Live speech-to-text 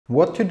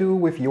What to do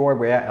with your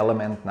Awair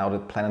Element now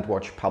that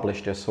PlanetWatch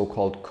published their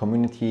so-called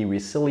community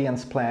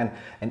resilience plan,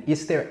 and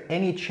is there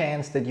any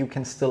chance that you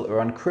can still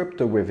earn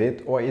crypto with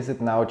it, or is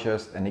it now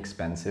just an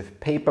expensive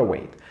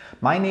paperweight?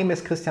 My name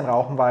is Christian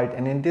Rauchenwald,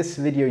 and in this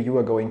video you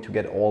are going to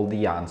get all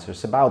the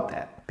answers about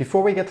that.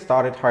 Before we get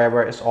started,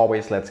 however, as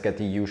always, let's get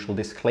the usual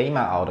disclaimer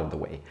out of the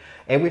way.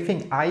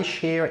 Everything I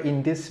share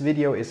in this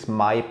video is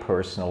my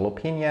personal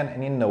opinion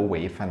and in no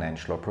way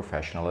financial or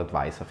professional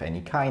advice of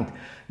any kind.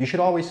 You should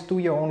always do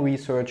your own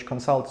research,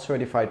 consult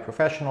certified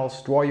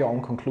professionals, draw your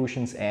own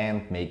conclusions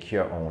and make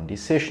your own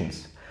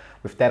decisions.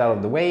 With that out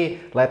of the way,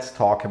 let's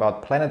talk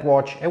about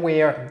PlanetWatch,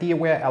 Awair, the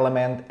Awair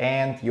Element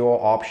and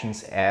your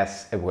options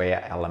as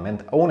Awair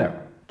Element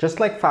owner. Just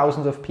like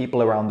thousands of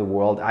people around the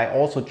world, I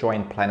also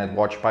joined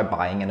PlanetWatch by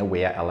buying an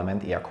Awair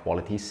Element air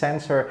quality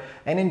sensor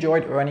and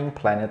enjoyed earning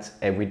planets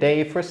every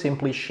day for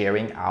simply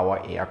sharing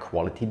our air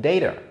quality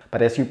data.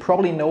 But as you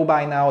probably know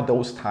by now,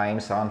 those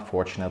times are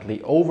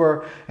unfortunately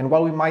over, and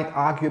while we might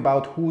argue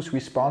about who's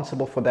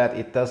responsible for that,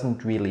 it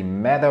doesn't really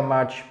matter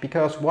much,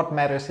 because what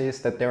matters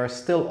is that there are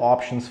still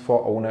options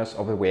for owners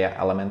of Awair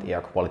Element air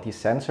quality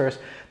sensors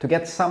to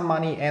get some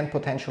money and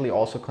potentially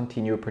also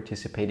continue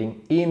participating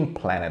in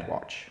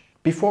PlanetWatch.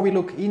 Before we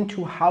look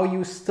into how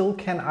you still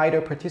can either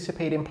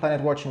participate in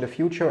PlanetWatch in the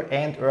future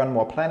and earn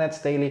more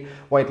planets daily,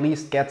 or at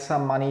least get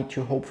some money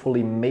to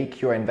hopefully make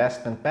your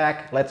investment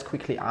back, let's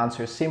quickly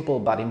answer a simple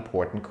but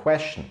important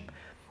question.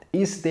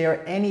 Is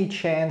there any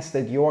chance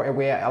that your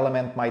Awair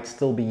Element might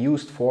still be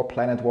used for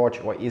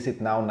PlanetWatch, or is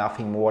it now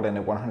nothing more than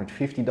a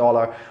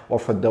 $150 or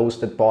for those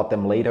that bought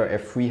them later a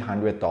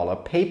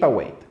 $300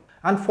 paperweight?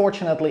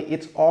 Unfortunately,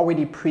 it's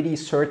already pretty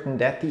certain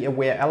that the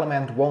Awair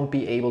Element won't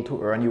be able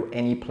to earn you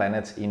any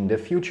planets in the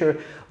future,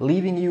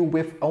 leaving you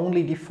with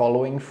only the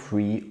following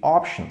three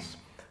options.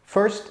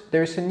 First,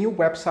 there's a new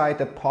website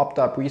that popped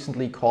up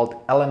recently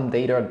called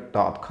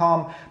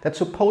lmdata.com that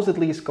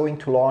supposedly is going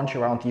to launch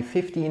around the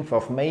 15th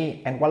of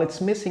May, and while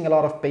it's missing a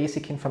lot of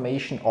basic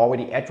information,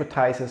 already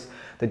advertises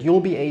that you'll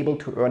be able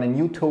to earn a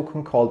new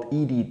token called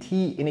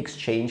EDT in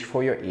exchange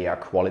for your air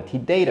quality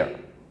data.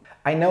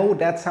 I know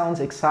that sounds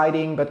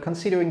exciting, but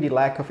considering the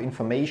lack of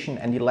information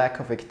and the lack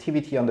of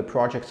activity on the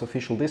project's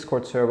official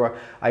Discord server,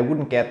 I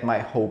wouldn't get my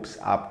hopes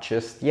up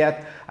just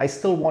yet. I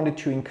still wanted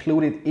to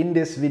include it in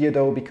this video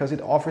though, because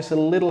it offers a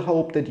little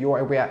hope that your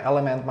Awair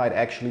Element might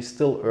actually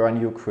still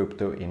earn you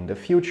crypto in the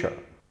future.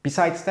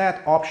 Besides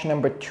that, option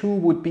number 2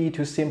 would be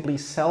to simply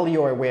sell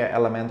your Awair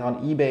Element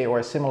on eBay or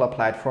a similar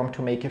platform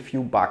to make a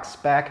few bucks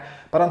back,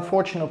 but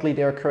unfortunately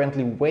there are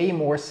currently way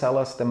more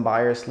sellers than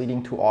buyers,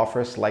 leading to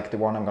offers like the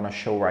one I'm gonna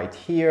show right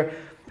here.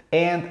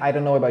 And I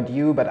don't know about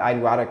you, but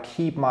I'd rather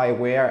keep my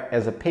Awair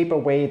as a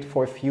paperweight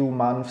for a few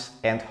months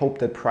and hope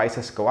that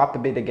prices go up a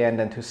bit again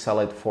than to sell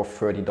it for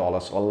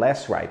 $30 or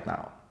less right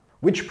now.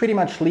 Which pretty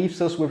much leaves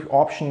us with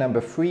option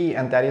number 3,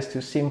 and that is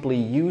to simply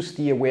use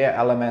the Awair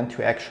Element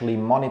to actually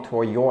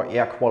monitor your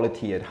air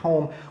quality at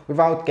home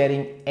without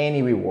getting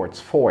any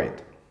rewards for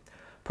it.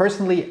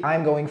 Personally,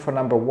 I'm going for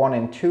number 1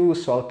 and 2,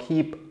 so I'll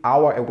keep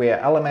our Awair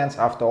Elements,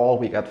 after all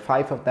we got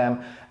 5 of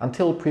them,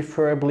 until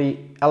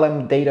preferably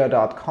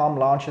lmdata.com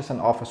launches and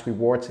offers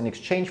rewards in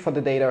exchange for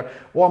the data,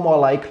 or more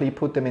likely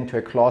put them into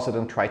a closet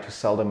and try to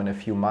sell them in a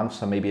few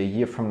months or maybe a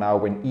year from now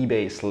when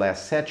eBay is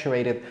less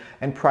saturated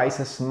and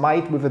prices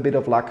might with a bit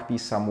of luck be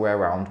somewhere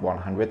around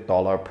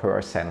 $100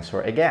 per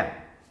sensor again.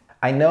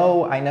 I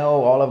know,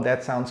 all of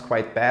that sounds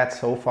quite bad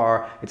so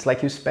far. It's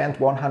like you spent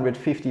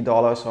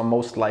 $150 or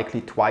most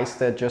likely twice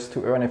that just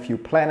to earn a few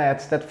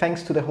planets that,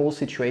 thanks to the whole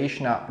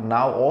situation, are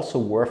now also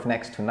worth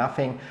next to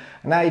nothing.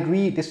 And I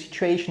agree, the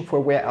situation for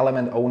Awair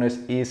Element owners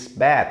is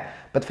bad.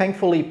 But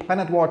thankfully,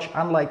 PlanetWatch,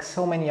 unlike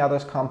so many other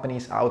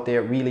companies out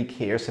there, really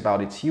cares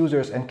about its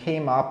users and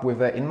came up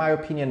with a, in my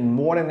opinion,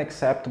 more than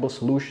acceptable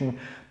solution,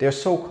 their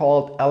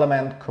so-called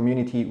Element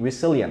Community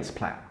Resilience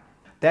Plan.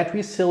 That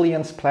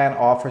resilience plan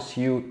offers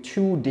you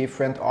 2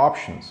 different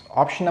options.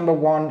 Option number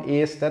 1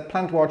 is that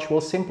PlanetWatch will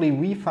simply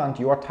refund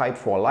your Type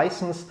 4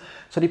 license.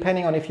 So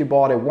depending on if you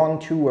bought a 1,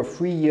 2 or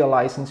 3 year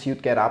license,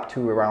 you'd get up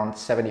to around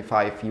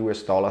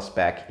 $75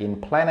 back in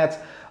planets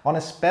on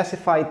a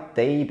specified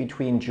day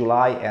between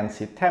July and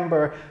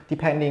September,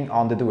 depending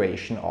on the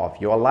duration of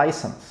your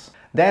license.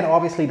 That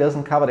obviously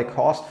doesn't cover the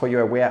cost for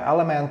your Awair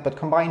Element, but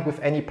combined with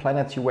any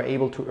planets you were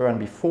able to earn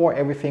before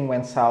everything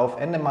went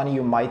south and the money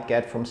you might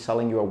get from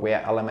selling your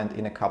Awair Element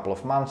in a couple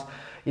of months,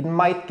 it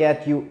might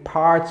get you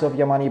parts of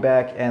your money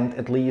back and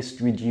at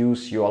least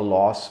reduce your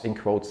loss in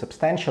quotes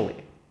substantially.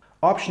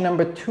 Option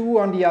number 2,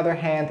 on the other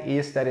hand,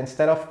 is that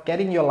instead of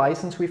getting your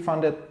license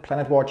refunded,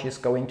 PlanetWatch is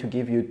going to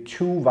give you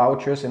 2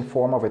 vouchers in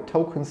form of a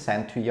token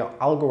sent to your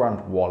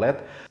Algorand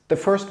wallet. The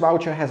first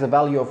voucher has a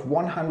value of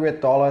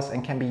 $100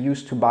 and can be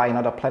used to buy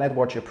another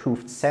PlanetWatch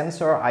approved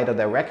sensor, either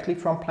directly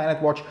from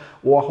PlanetWatch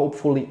or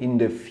hopefully in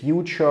the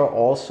future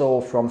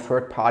also from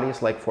third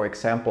parties like, for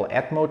example,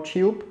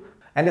 AtmoTube.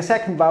 And the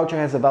second voucher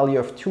has a value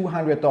of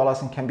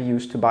 $200 and can be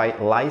used to buy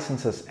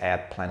licenses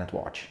at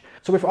PlanetWatch.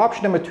 So with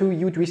option number 2,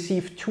 you'd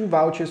receive 2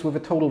 vouchers with a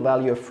total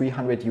value of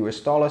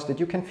 $300 that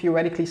you can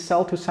theoretically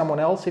sell to someone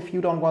else if you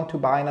don't want to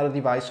buy another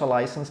device or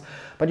license,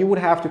 but you would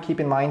have to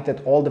keep in mind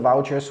that all the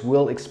vouchers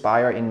will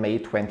expire in May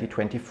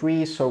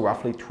 2023, so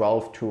roughly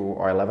 12 to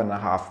or 11 and a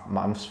half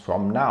months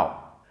from now.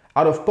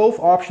 Out of both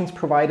options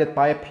provided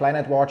by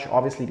PlanetWatch,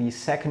 obviously the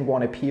second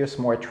one appears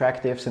more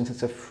attractive since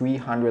it's a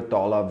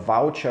 $300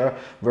 voucher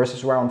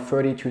versus around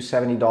 $30 to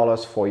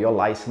 $70 for your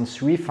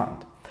license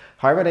refund.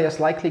 However, there's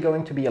likely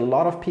going to be a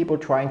lot of people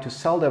trying to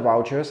sell their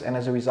vouchers, and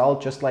as a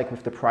result, just like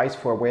with the price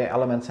for Awair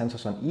Element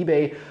sensors on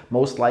eBay,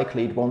 most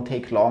likely it won't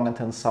take long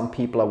until some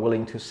people are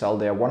willing to sell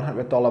their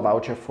 $100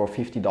 voucher for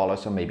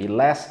 $50 or maybe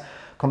less.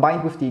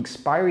 Combined with the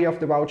expiry of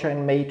the voucher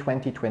in May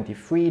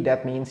 2023,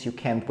 that means you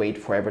can't wait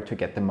forever to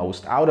get the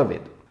most out of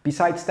it.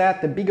 Besides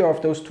that, the bigger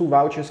of those 2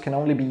 vouchers can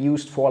only be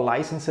used for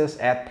licenses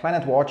at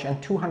PlanetWatch,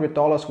 and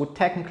 $200 would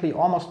technically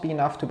almost be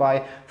enough to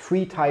buy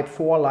 3 Type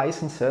 4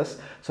 licenses,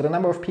 so the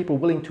number of people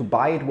willing to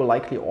buy it will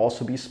likely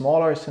also be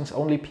smaller, since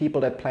only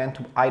people that plan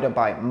to either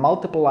buy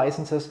multiple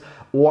licenses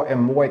or a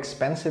more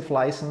expensive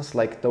license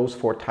like those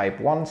for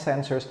Type 1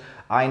 sensors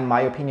are, in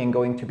my opinion,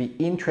 going to be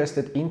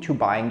interested into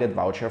buying that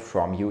voucher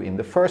from you in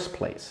the first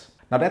place.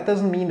 Now that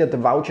doesn't mean that the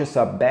vouchers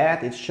are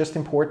bad, it's just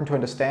important to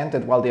understand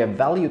that while they are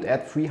valued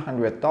at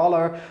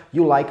 $300,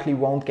 you likely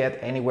won't get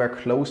anywhere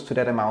close to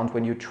that amount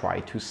when you try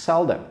to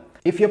sell them.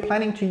 If you're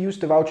planning to use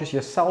the vouchers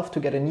yourself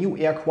to get a new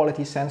air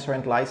quality sensor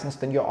and license,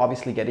 then you're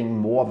obviously getting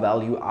more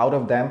value out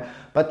of them,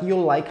 but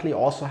you'll likely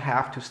also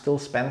have to still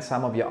spend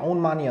some of your own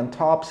money on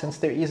top, since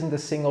there isn't a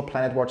single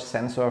PlanetWatch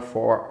sensor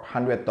for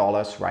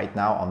 $100 right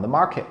now on the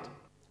market.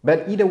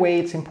 But either way,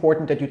 it's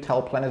important that you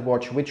tell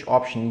PlanetWatch which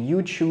option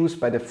you choose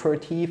by the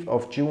 30th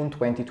of June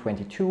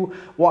 2022,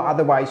 or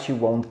otherwise you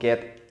won't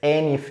get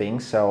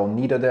anything, so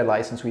neither the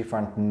license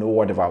refund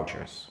nor the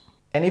vouchers.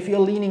 And if you're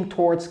leaning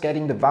towards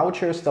getting the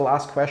vouchers, the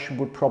last question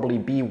would probably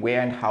be where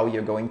and how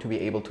you're going to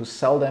be able to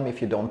sell them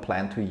if you don't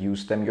plan to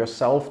use them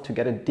yourself to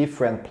get a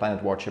different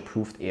PlanetWatch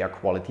approved air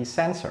quality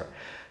sensor.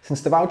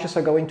 Since the vouchers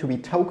are going to be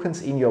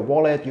tokens in your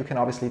wallet, you can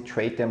obviously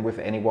trade them with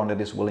anyone that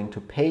is willing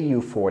to pay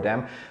you for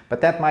them,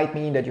 but that might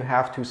mean that you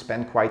have to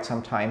spend quite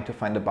some time to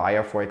find a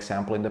buyer, for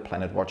example, in the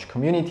PlanetWatch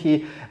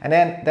community, and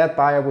then that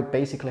buyer would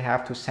basically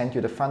have to send you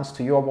the funds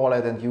to your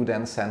wallet and you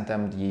then send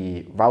them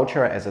the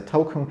voucher as a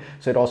token,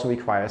 so it also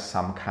requires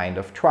some kind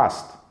of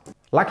trust.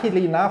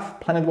 Luckily enough,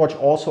 PlanetWatch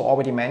also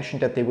already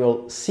mentioned that they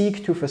will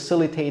seek to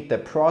facilitate the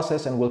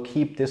process and will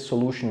keep this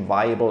solution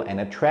viable and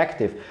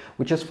attractive,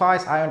 which as far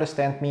as I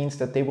understand means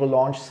that they will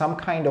launch some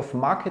kind of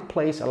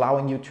marketplace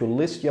allowing you to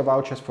list your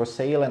vouchers for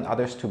sale and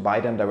others to buy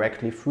them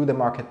directly through the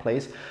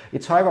marketplace.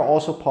 It's however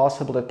also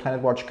possible that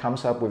PlanetWatch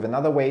comes up with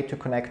another way to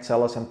connect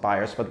sellers and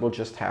buyers, but we'll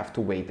just have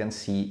to wait and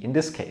see in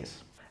this case.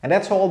 And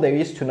that's all there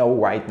is to know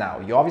right now.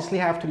 You obviously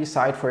have to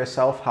decide for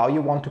yourself how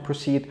you want to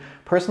proceed.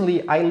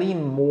 Personally, I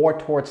lean more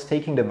towards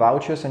taking the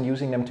vouchers and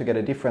using them to get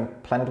a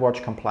different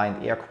PlanetWatch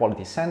compliant air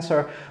quality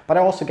sensor, but I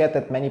also get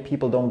that many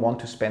people don't want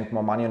to spend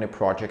more money on a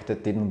project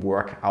that didn't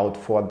work out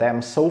for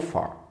them so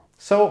far.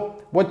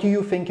 So what do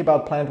you think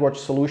about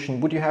PlanetWatch's solution?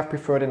 Would you have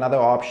preferred another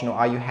option, or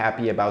are you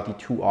happy about the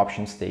 2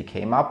 options they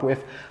came up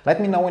with? Let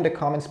me know in the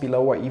comments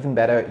below, or even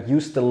better,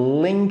 use the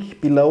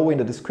link below in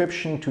the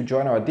description to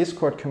join our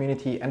Discord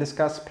community and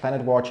discuss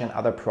PlanetWatch and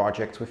other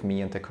projects with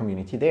me and the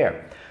community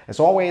there. As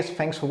always,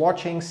 thanks for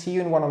watching. See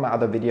you in one of my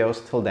other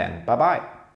videos. Till then, bye bye.